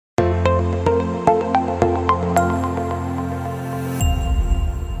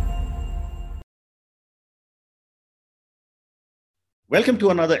Welcome to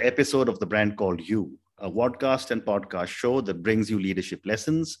another episode of The Brand Called You, a podcast and podcast show that brings you leadership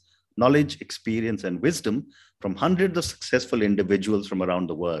lessons, knowledge, experience, and wisdom from hundreds of successful individuals from around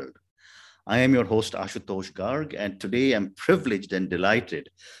the world. I am your host, Ashutosh Garg, and today I'm privileged and delighted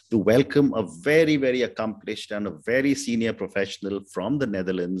to welcome a very, very accomplished and a very senior professional from the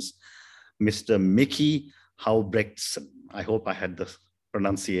Netherlands, Mr. Mickey Huibregtsen. I hope I had the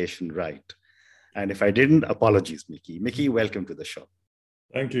pronunciation right. And if I didn't, apologies, Mickey. Mickey, welcome to the show.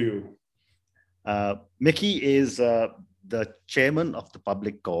 Thank you. Mickey is the chairman of the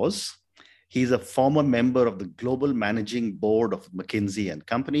Public Cause. He's a former member of the Global Managing Board of McKinsey and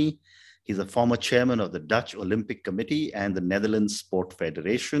Company. He's a former chairman of the Dutch Olympic Committee and the Netherlands Sport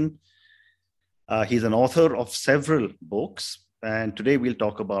Federation. He's an author of several books. And today we'll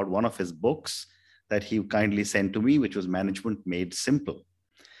talk about one of his books that he kindly sent to me, which was Management Made Simple.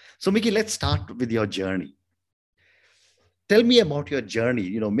 So Mickey, let's start with your journey. Tell me about your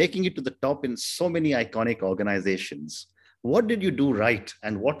journey, making it to the top in so many iconic organizations. What did you do right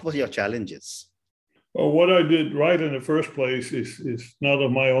and what were your challenges? Well, what I did right in the first place is not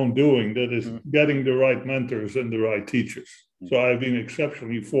of my own doing. That is getting the right mentors and the right teachers. So I've been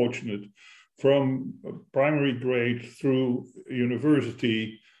exceptionally fortunate from primary grade through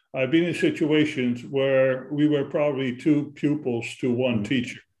university. I've been in situations where we were probably two pupils to one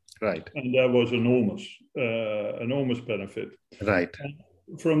teacher. Right. And that was enormous benefit. Right.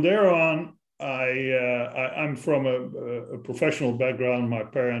 And from there on, I'm from a professional background. My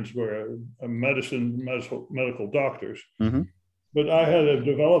parents were medical doctors, but I had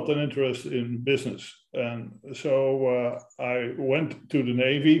developed an interest in business. And so I went to the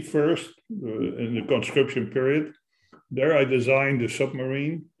Navy first in the conscription period. There I designed the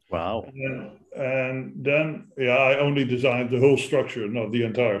submarine. Wow. And then, I only designed the whole structure, not the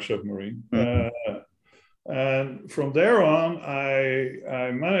entire submarine. And from there on,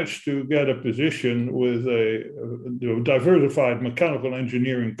 I managed to get a position with a diversified mechanical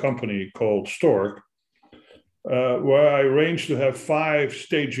engineering company called Stork, where I arranged to have 5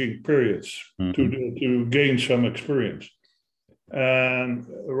 staging periods to gain some experience. And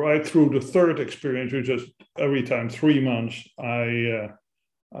right through the third experience, which is every time 3 months, I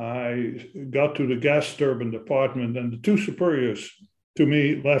got to the gas turbine department, and the 2 superiors to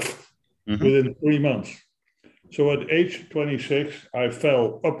me left within 3 months. So at age 26, I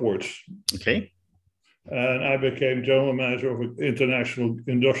fell upwards. Okay. And I became general manager of an international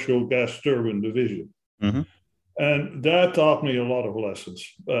industrial gas turbine division. And that taught me a lot of lessons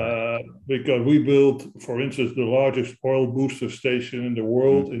because we built, for instance, the largest oil booster station in the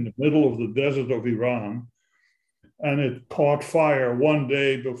world in the middle of the desert of Iran. And it caught fire one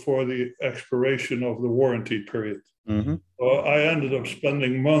day before the expiration of the warranty period. I ended up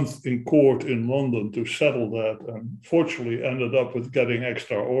spending months in court in London to settle that, and fortunately ended up with getting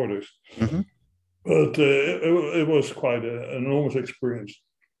extra orders. But it was quite an enormous experience.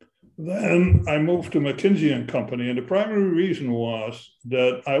 Then I moved to McKinsey and Company, and the primary reason was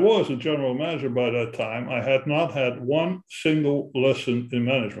that I was a general manager by that time. I had not had one single lesson in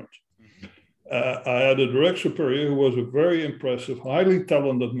management. I had a direct superior who was a very impressive, highly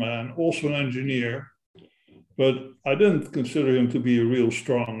talented man, also an engineer, but I didn't consider him to be a real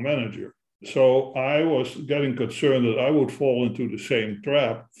strong manager. So I was getting concerned that I would fall into the same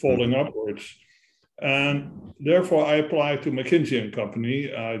trap, falling upwards. And therefore, I applied to McKinsey and Company.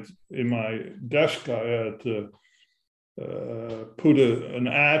 In my desk, I had put an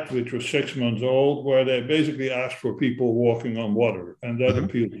ad, which was 6 months old, where they basically asked for people walking on water. And that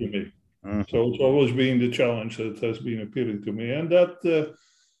appealed to me. So it's always been the challenge that has been appealing to me. And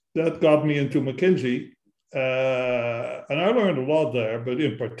that got me into McKinsey. And I learned a lot there, but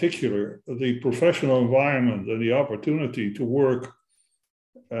in particular, the professional environment and the opportunity to work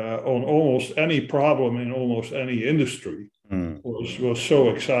on almost any problem in almost any industry was so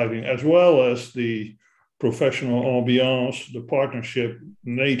exciting, as well as the professional ambiance, the partnership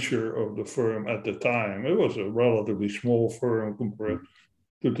nature of the firm at the time. It was a relatively small firm compared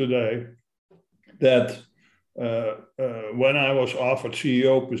to today, that when I was offered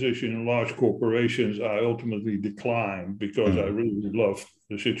CEO position in large corporations, I ultimately declined because I really loved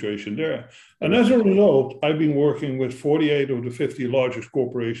the situation there. And as a result, I've been working with 48 of the 50 largest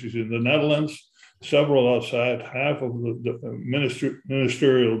corporations in the Netherlands, several outside, half of the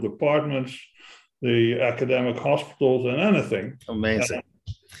ministerial departments, the academic hospitals, and anything. Amazing.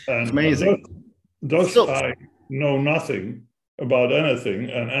 Amazing. Thus, I know nothing about anything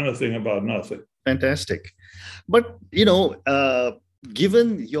and anything about nothing. Fantastic. But,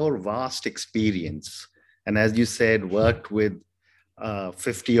 given your vast experience, and as you said, worked with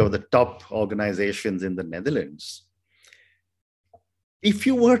 50 of the top organizations in the Netherlands, If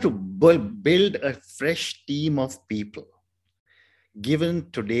you were to build a fresh team of people, given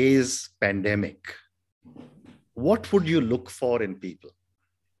today's pandemic, what would you look for in people?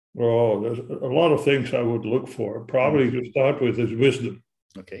 Well, there's a lot of things I would look for. Probably to start with is wisdom.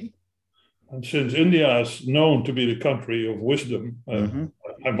 Okay. And since India is known to be the country of wisdom,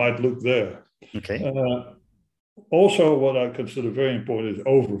 I might look there. Okay. Also, what I consider very important is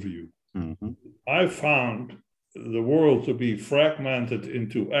overview. Mm-hmm. I found the world to be fragmented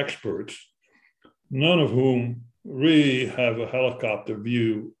into experts, none of whom really have a helicopter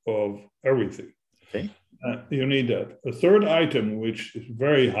view of everything. Okay. You need that. A third item, which is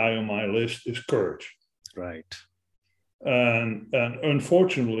very high on my list, is courage. Right. And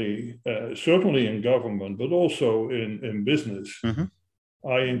unfortunately, certainly in government, but also in business,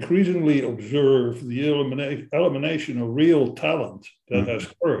 I increasingly observe the elimination of real talent that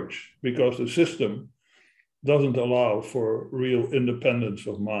has courage, because the system doesn't allow for real independence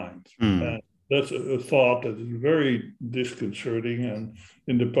of mind. And that's a thought that is very disconcerting, and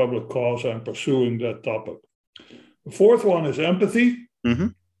in the public cause, I'm pursuing that topic. The fourth one is empathy.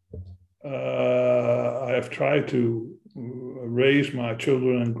 I have tried to raise my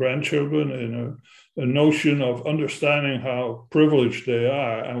children and grandchildren in a notion of understanding how privileged they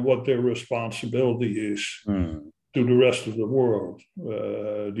are and what their responsibility is to the rest of the world.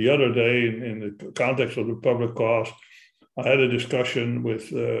 The other day, in the context of the public cause, I had a discussion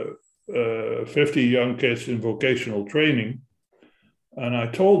with 50 young kids in vocational training. And I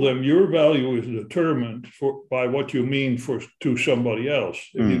told them, your value is determined by what you mean to somebody else.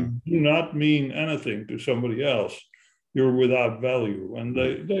 If you do not mean anything to somebody else, you're without value. And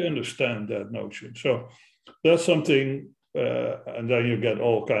they understand that notion. So that's something, and then you get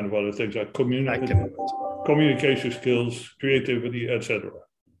all kind of other things like communication skills, creativity, etc.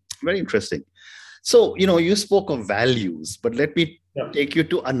 Very interesting. So, you spoke of values, but let me take you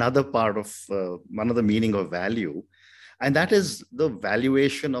to another part of another meaning of value. And that is the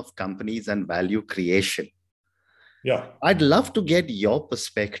valuation of companies and value creation. Yeah. I'd love to get your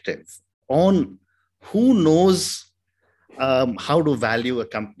perspective on who knows how to value a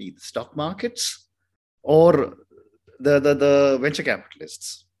company, the stock markets or the venture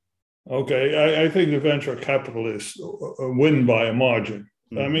capitalists. Okay, I think the venture capitalists win by a margin.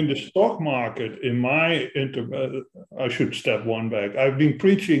 I mean, the stock market, I should step one back. I've been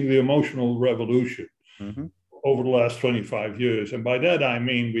preaching the emotional revolution over the last 25 years. And by that, I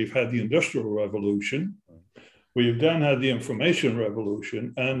mean, we've had the Industrial Revolution. We've then had the Information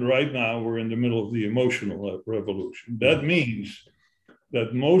Revolution. And right now, we're in the middle of the Emotional Revolution. That means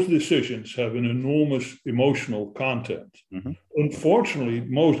that most decisions have an enormous emotional content. Unfortunately,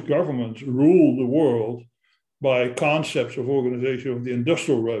 most governments rule the world by concepts of organization of the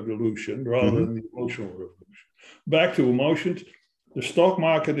Industrial Revolution rather than the Emotional Revolution. Back to emotions. The stock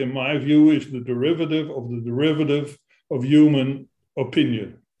market, in my view, is the derivative of human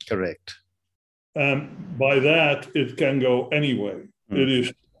opinion. Correct. And by that, it can go anyway. It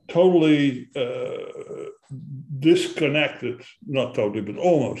is totally disconnected, not totally, but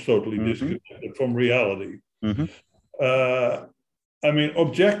almost totally disconnected from reality. I mean,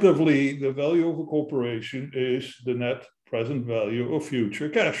 objectively, the value of a corporation is the net present value of future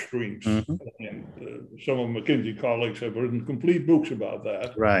cash streams. And some of McKinsey colleagues have written complete books about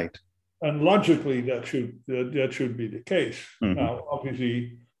that. Right. And logically, that should be the case. Now,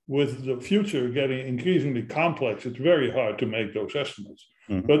 obviously, with the future getting increasingly complex, it's very hard to make those estimates.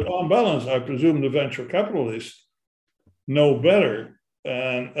 But on balance, I presume the venture capitalists know better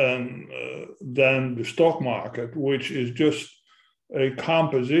than the stock market, which is just a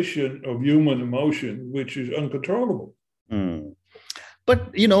composition of human emotion, which is uncontrollable. But,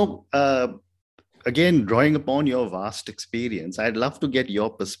 again, drawing upon your vast experience, I'd love to get your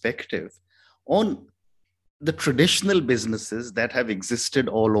perspective on the traditional businesses that have existed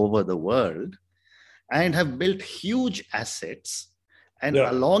all over the world and have built huge assets. And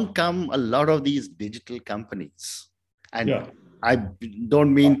along come a lot of these digital companies. And I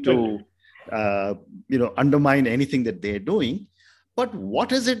don't mean to, undermine anything that they're doing. But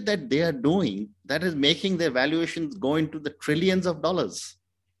what is it that they are doing that is making their valuations go into the trillions of dollars?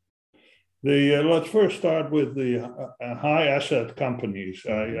 Let's first start with the high asset companies.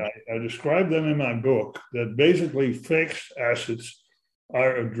 I describe them in my book that basically fixed assets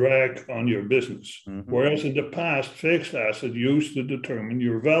are a drag on your business. Whereas in the past, fixed assets used to determine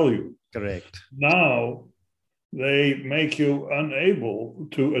your value. Correct. Now, they make you unable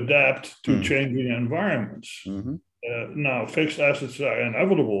to adapt to changing environments. Now, fixed assets are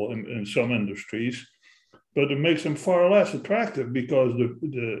inevitable in some industries, but it makes them far less attractive because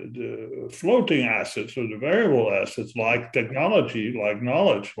the floating assets or the variable assets like technology, like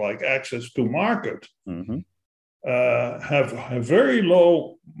knowledge, like access to market, have very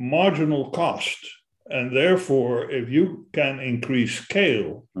low marginal cost. And therefore, if you can increase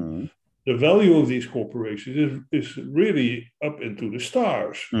scale, the value of these corporations is really up into the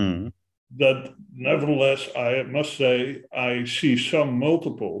stars. That nevertheless, I must say, I see some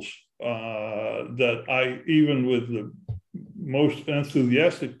multiples that I, even with the most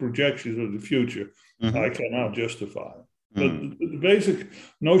enthusiastic projections of the future, I cannot justify. But the basic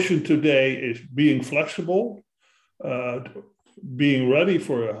notion today is being flexible, being ready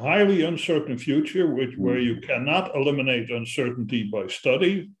for a highly uncertain future, where you cannot eliminate uncertainty by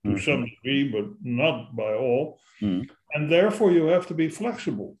study to some degree, but not by all. And therefore, you have to be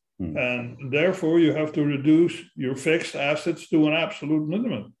flexible. And therefore, you have to reduce your fixed assets to an absolute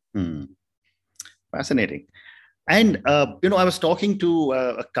minimum. Fascinating. And, I was talking to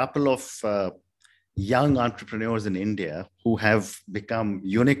a couple of young entrepreneurs in India who have become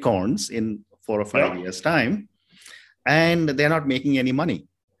unicorns in 4 or 5 years' time, and they're not making any money.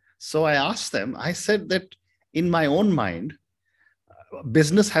 So I asked them, I said that in my own mind,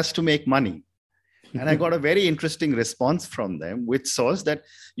 business has to make money. And I got a very interesting response from them, which was that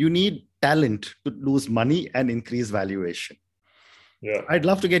you need talent to lose money and increase valuation. Yeah, I'd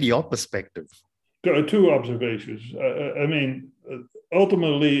love to get your perspective. 2 observations. I mean,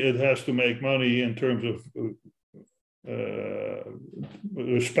 ultimately, it has to make money in terms of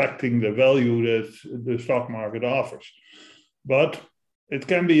respecting the value that the stock market offers. But it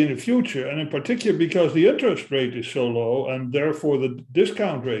can be in the future, and in particular because the interest rate is so low and therefore the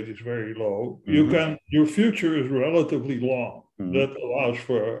discount rate is very low, your future is relatively long. That allows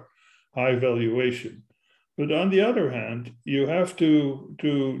for high valuation. But on the other hand, you have to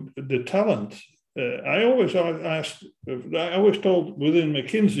the talent. I always told within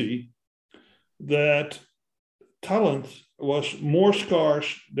McKinsey that talent was more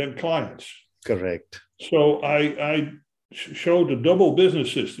scarce than clients. Correct. So I showed a double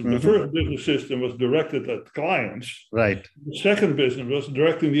business system. The first business system was directed at clients. Right. The second business was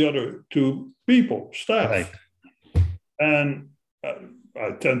directing the other to people, staff. Right. And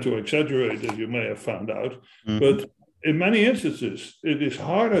I tend to exaggerate, as you may have found out, but in many instances, it is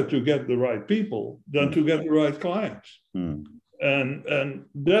harder to get the right people than to get the right clients. And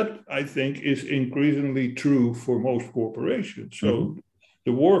that, I think, is increasingly true for most corporations. So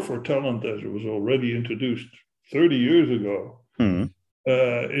the war for talent, as it was already introduced 30 years ago,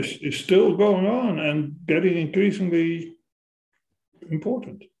 is still going on and getting increasingly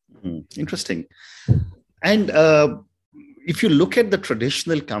important. Interesting. And if you look at the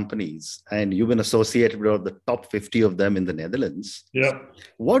traditional companies, and you've been associated with the top 50 of them in the Netherlands,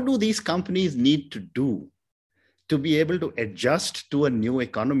 what do these companies need to do to be able to adjust to a new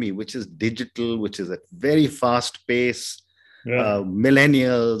economy, which is digital, which is at very fast pace,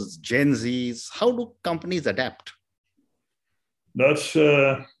 millennials, Gen Zs? How do companies adapt? That's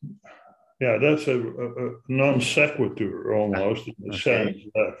a non sequitur almost, in the sense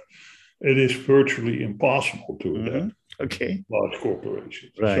that it is virtually impossible to adapt. Large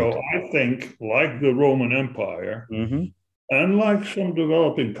corporations. Right. So I think, like the Roman Empire, and like some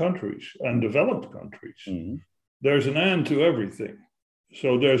developing countries and developed countries, there's an end to everything.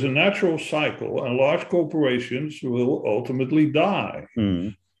 So there's a natural cycle, and large corporations will ultimately die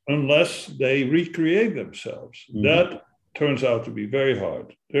unless they recreate themselves. That turns out to be very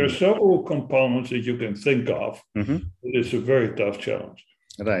hard. There are several components that you can think of. It's a very tough challenge.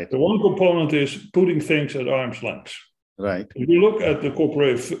 Right. The one component is putting things at arm's length. Right. If you look at the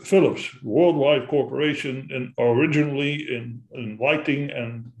corporation, Philips, worldwide corporation, and originally in lighting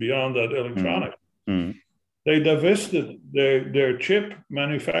and beyond that electronics, they divested their chip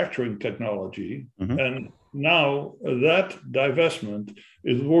manufacturing technology, and now that divestment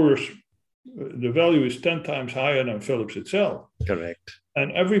is worse. The value is 10 times higher than Philips itself. Correct.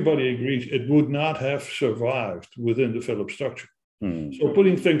 And everybody agrees it would not have survived within the Philips structure. So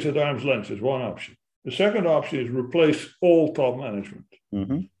putting things at arm's length is one option. The second option is replace all top management.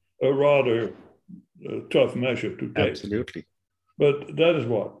 A rather tough measure to take. Absolutely. But that is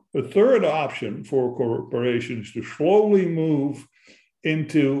what. The third option for corporations is to slowly move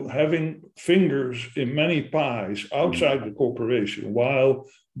into having fingers in many pies outside the corporation while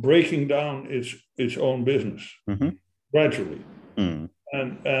breaking down its own business gradually.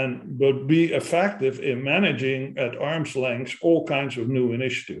 But be effective in managing at arm's length all kinds of new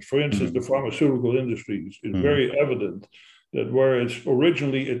initiatives. For instance, the pharmaceutical industry is very evident that whereas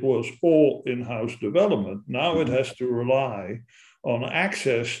originally it was all in-house development, now it has to rely on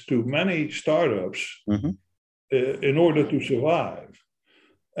access to many startups Mhm. in order to survive.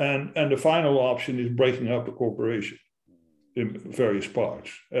 And the final option is breaking up a corporation in various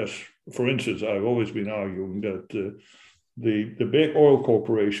parts. As, for instance, I've always been arguing that the big oil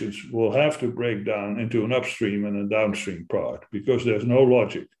corporations will have to break down into an upstream and a downstream part because there's no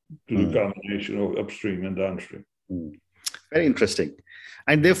logic to the combination of upstream and downstream. Very interesting.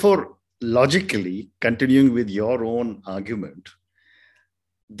 And therefore, logically, continuing with your own argument,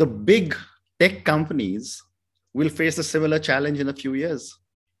 the big tech companies will face a similar challenge in a few years.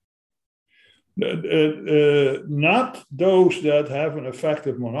 Not those that have an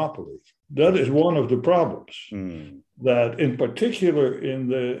effective monopoly. That is one of the problems. That, in particular, in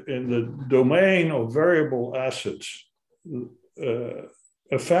the domain of variable assets,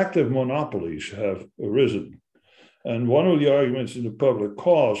 effective monopolies have arisen. And one of the arguments in the public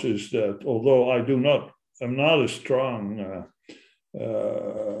cause is that although I'm not a strong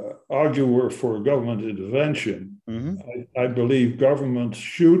arguer for government intervention, I believe governments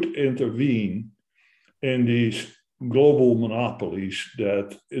should intervene in these global monopolies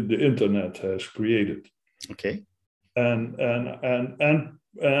that the internet has created. Okay. And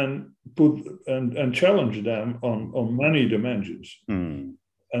challenge them on many dimensions.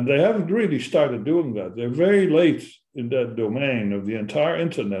 And they haven't really started doing that. They're very late in that domain of the entire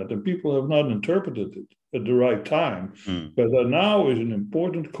internet, and people have not interpreted it at the right time. But that now is an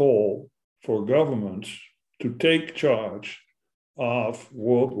important call for governments to take charge of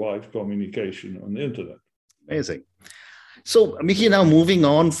worldwide communication on the internet. Amazing. So, Mickey, now moving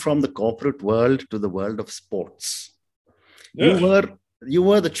on from the corporate world to the world of sports. Yes. You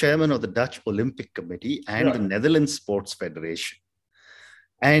were the chairman of the Dutch Olympic Committee and the Netherlands Sports Federation.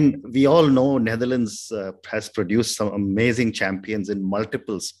 And we all know Netherlands has produced some amazing champions in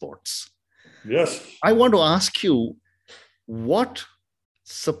multiple sports. Yes. I want to ask you, what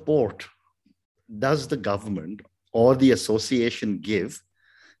support does the government or the association give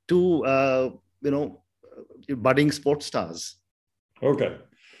to, budding sports stars? Okay.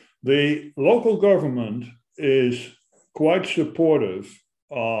 The local government is quite supportive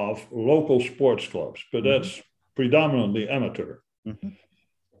of local sports clubs, but that's predominantly amateur.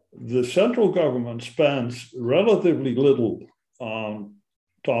 The central government spends relatively little on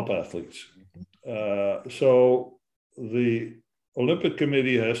top athletes. So the Olympic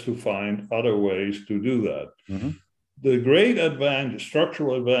Committee has to find other ways to do that. The great advantage,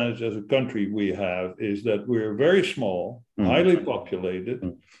 structural advantage as a country we have is that we're very small, highly populated.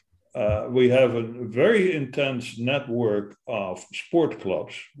 We have a very intense network of sport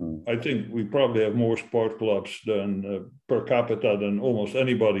clubs. I think we probably have more sport clubs than per capita than almost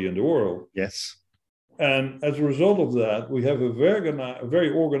anybody in the world. Yes. And as a result of that, we have a very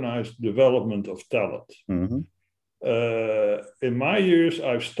organized development of talent. In my years,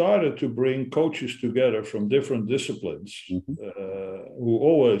 I've started to bring coaches together from different disciplines who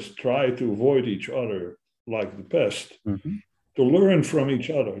always try to avoid each other like the pest. To learn from each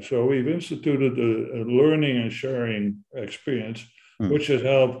other. So we've instituted a learning and sharing experience, which has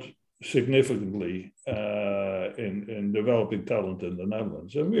helped significantly in developing talent in the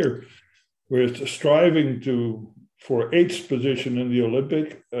Netherlands. And we're striving for 8th position in the Olympic.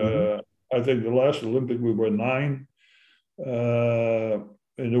 I think the last Olympic we were 9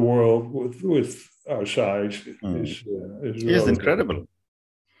 in the world with our size is incredible.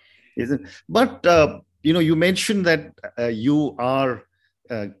 Isn't? But you mentioned that you are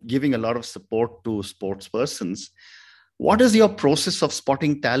giving a lot of support to sports persons. What is your process of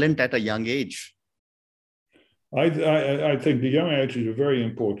spotting talent at a young age? I think the young age is a very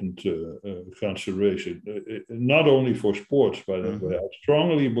important consideration, not only for sports, by the way. I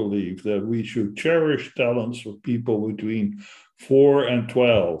strongly believe that we should cherish talents of people between 4 and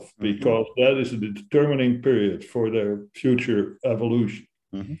 12, because that is the determining period for their future evolution.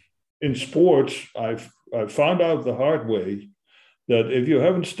 In sports, I've found out the hard way that if you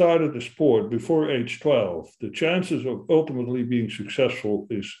haven't started a sport before age 12, the chances of ultimately being successful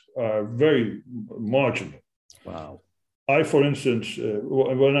are very marginal. Wow. I, for instance,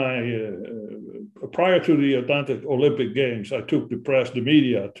 when prior to the Atlantic Olympic Games, I took the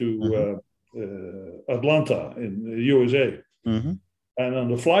media to Atlanta in the USA. And on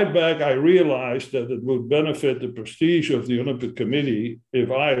the flight back, I realized that it would benefit the prestige of the Olympic Committee if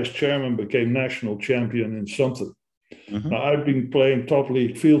I, as chairman, became national champion in something. Now, I've been playing top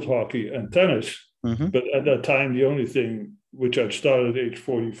league field hockey and tennis, but at that time, the only thing which I'd started at age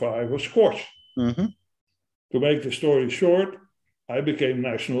 45 was squash. To make the story short, I became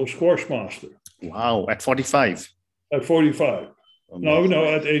national squash master. Wow, at 45? At 45. No, no,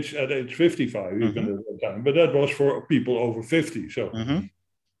 at age 55, even at that time. But that was for people over 50. So,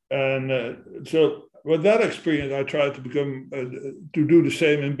 so with that experience, I tried to become to do the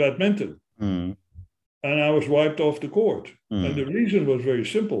same in badminton. And I was wiped off the court. And the reason was very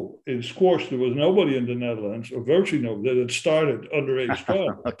simple. In squash, there was nobody in the Netherlands, or virtually nobody, that had started under age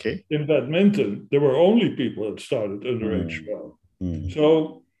 12. Okay. In badminton, there were only people that started under age 12.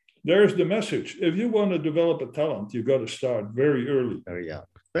 So there's the message. If you want to develop a talent, you got to start very early. Very young.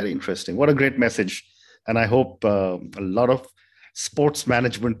 Very interesting. What a great message. And I hope a lot of sports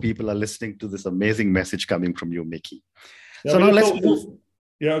management people are listening to this amazing message coming from you, Mickey. Yeah, so now let's move.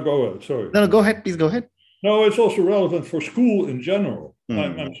 Yeah, go ahead. Sorry. No, go ahead. Please go ahead. No, it's also relevant for school in general.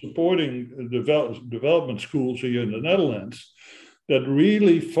 I'm supporting development schools here in the Netherlands that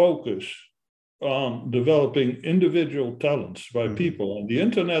really focus on developing individual talents by people. And the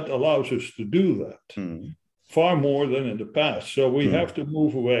internet allows us to do that far more than in the past. So we have to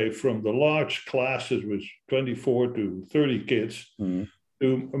move away from the large classes with 24 to 30 kids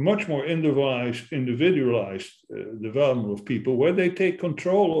to a much more individualized development of people where they take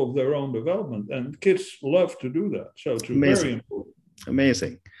control of their own development. And kids love to do that. So it's very important.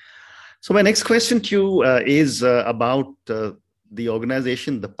 Amazing. So my next question to you is about the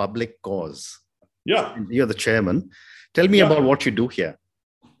organization, the Public Cause. Yeah. And you're the chairman. Tell me about what you do here.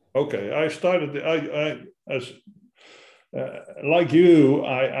 Okay. I started, as like you,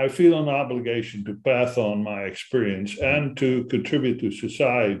 I feel an obligation to pass on my experience and to contribute to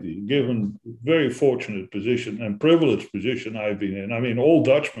society, given very fortunate position and privileged position I've been in. I mean, all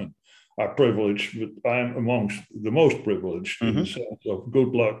Dutchmen are privileged, but I'm amongst the most privileged in the sense of good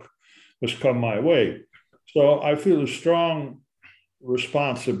luck has come my way. So I feel a strong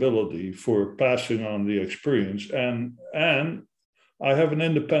responsibility for passing on the experience, and I have an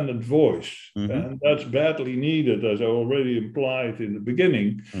independent voice, and that's badly needed, as I already implied in the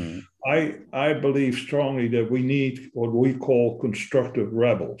beginning. I believe strongly that we need what we call constructive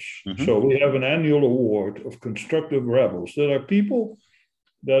rebels. So we have an annual award of constructive rebels that are people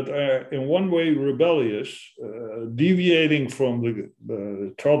that are in one way rebellious, deviating from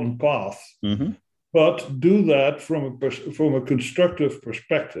the trodden path, but do that from a constructive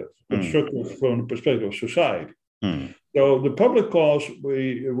perspective, constructive from the perspective of society. So the Public Cause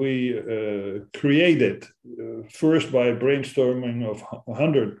we created first by brainstorming of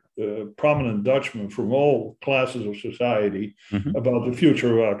 100 prominent Dutchmen from all classes of society about the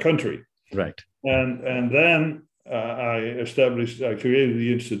future of our country. Right. And then I created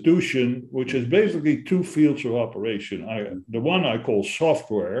the institution, which is basically two fields of operation. The one I call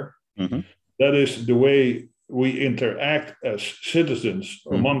software. That is the way we interact as citizens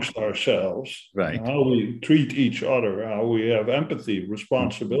amongst ourselves, right? How we treat each other, how we have empathy,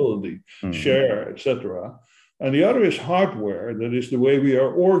 responsibility, share, etc. And the other is hardware, that is the way we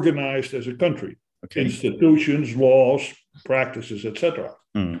are organized as a country, institutions, laws, practices, etc.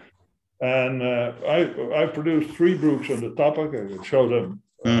 And I produced 3 books on the topic. I will show them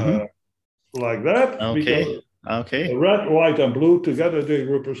like that. Okay. Red, white, and blue together, they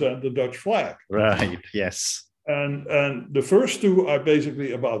represent the Dutch flag. Right. Yes. And the first 2 are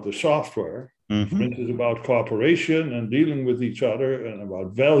basically about the software. For instance, about cooperation and dealing with each other, and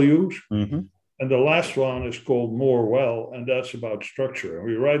about values. And the last one is called More Well, and that's about structure. And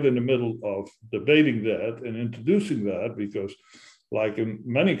we're right in the middle of debating that and introducing that, because like in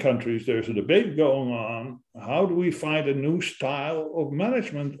many countries, there's a debate going on. How do we find a new style of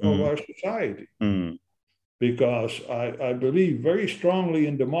management of our society? Because I believe very strongly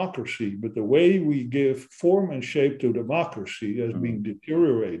in democracy, but the way we give form and shape to democracy has been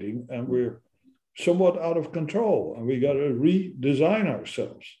deteriorating, and we're somewhat out of control, and we got to redesign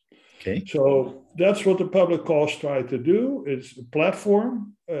ourselves. So that's what the Public Cause tried to do. It's a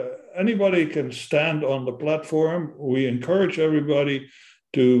platform. Anybody can stand on the platform. We encourage everybody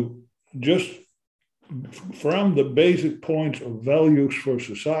to just, from the basic points of values for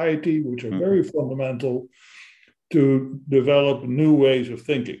society, which are very fundamental, to develop new ways of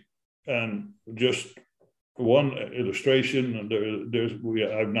thinking. And just one illustration, and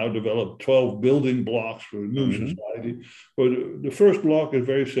I've now developed 12 building blocks for a new society. But the first block is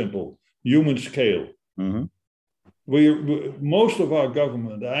very simple: human scale. Most of our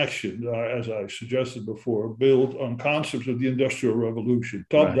government actions are, as I suggested before, built on concepts of the Industrial Revolution,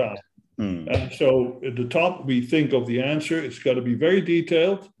 top down. And so at the top, we think of the answer. It's got to be very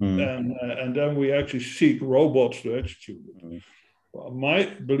detailed. And then we actually seek robots to execute it. Well, my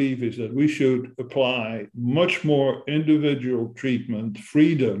belief is that we should apply much more individual treatment,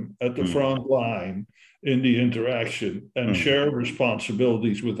 freedom at the front line in the interaction, and share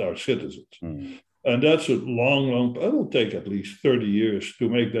responsibilities with our citizens. And that's a long, it'll take at least 30 years to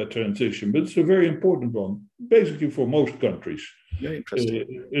make that transition, but it's a very important one, basically for most countries. Very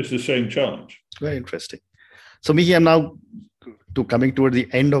interesting. It's the same challenge. Very interesting. So Mickey, I'm now coming toward the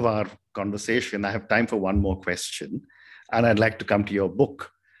end of our conversation. I have time for one more question, and I'd like to come to your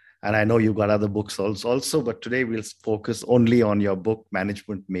book. And I know you've got other books also, but today we'll focus only on your book,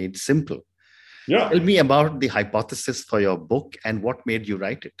 Management Made Simple. Yeah. Tell me about the hypothesis for your book and what made you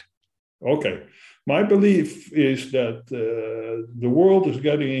write it. Okay. My belief is that the world is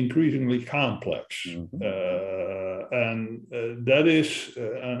getting increasingly complex. And that is,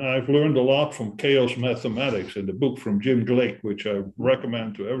 and I've learned a lot from Chaos Mathematics in the book from Jim Glake, which I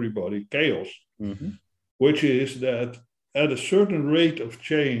recommend to everybody, Chaos, which is that at a certain rate of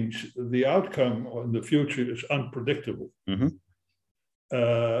change, the outcome in the future is unpredictable.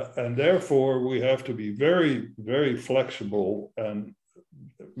 And therefore, we have to be very, very flexible, and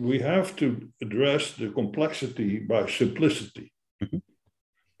we have to address the complexity by simplicity.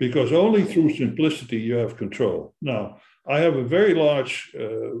 Because only through simplicity you have control. Now, I have a very large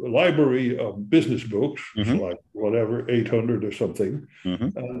library of business books, like whatever, 800 or something.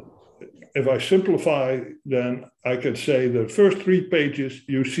 If I simplify, then I can say the first 3 pages,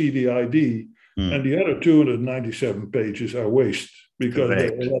 you see the ID, and the other 297 pages are waste, because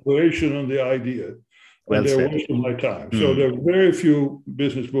they're elaboration on the idea. And they're wasting my time. So there are very few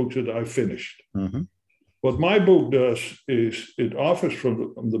business books that I finished. What my book does is it offers,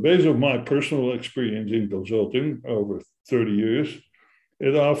 from the base of my personal experience in consulting over 30 years,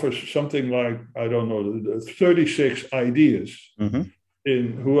 it offers something like, 36 ideas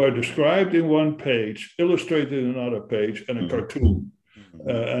who are described in one page, illustrated in another page, and a cartoon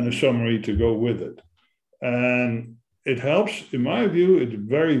and a summary to go with it. And it helps, in my view, it's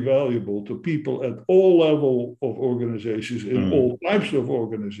very valuable to people at all levels of organizations, in all types of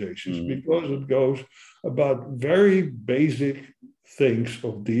organizations, because it goes about very basic things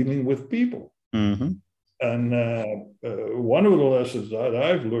of dealing with people. And one of the lessons that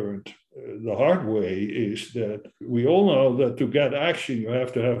I've learned the hard way is that we all know that to get action, you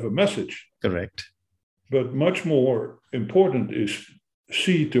have to have a message. Correct. But much more important is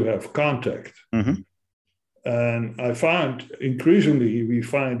to have contact. And I find increasingly we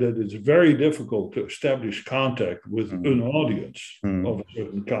find that it's very difficult to establish contact with an audience of a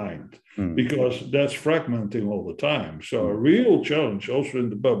certain kind, because that's fragmenting all the time. So a real challenge also in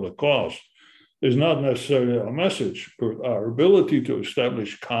the public cause is not necessarily our message, but our ability to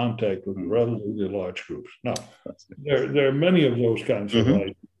establish contact with relatively large groups. Now, there are many of those kinds of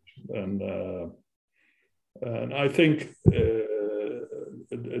ideas, and I think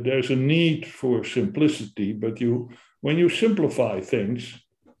there's a need for simplicity, but when you simplify things,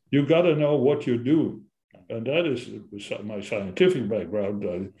 you got to know what you're doing. And that is my scientific background,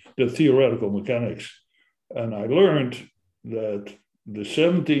 the theoretical mechanics. And I learned that the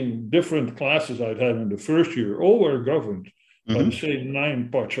 17 different classes I'd had in the first year all were governed by the same 9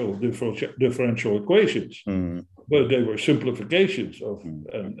 partial differential equations, but they were simplifications of,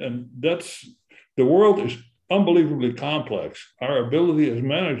 and that's, the world is unbelievably complex. Our ability as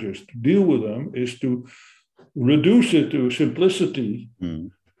managers to deal with them is to reduce it to simplicity,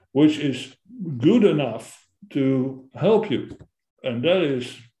 which is good enough to help you. And that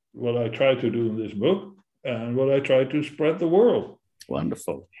is what I try to do in this book and what I try to spread the world.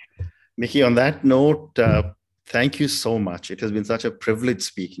 Wonderful. Mickey, on that note, thank you so much. It has been such a privilege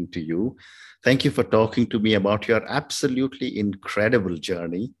speaking to you. Thank you for talking to me about your absolutely incredible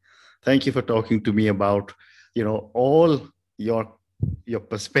journey. Thank you for talking to me about all your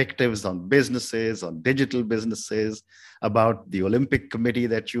perspectives on businesses, on digital businesses, about the Olympic Committee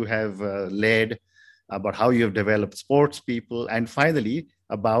that you have led, about how you have developed sports people, and finally,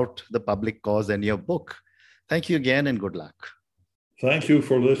 about the public cause and your book. Thank you again and good luck. Thank you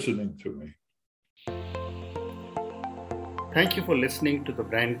for listening to me. Thank you for listening to the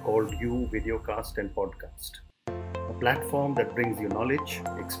Brand Called You videocast and podcast, a platform that brings you knowledge,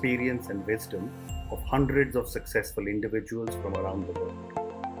 experience, and wisdom of hundreds of successful individuals from around the world.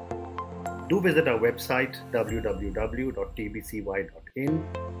 Do visit our website www.tbcy.in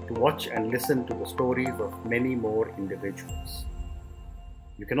to watch and listen to the stories of many more individuals.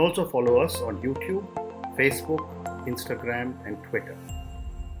 You can also follow us on YouTube, Facebook, Instagram, and Twitter.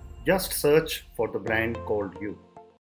 Just search for the Brand Called You.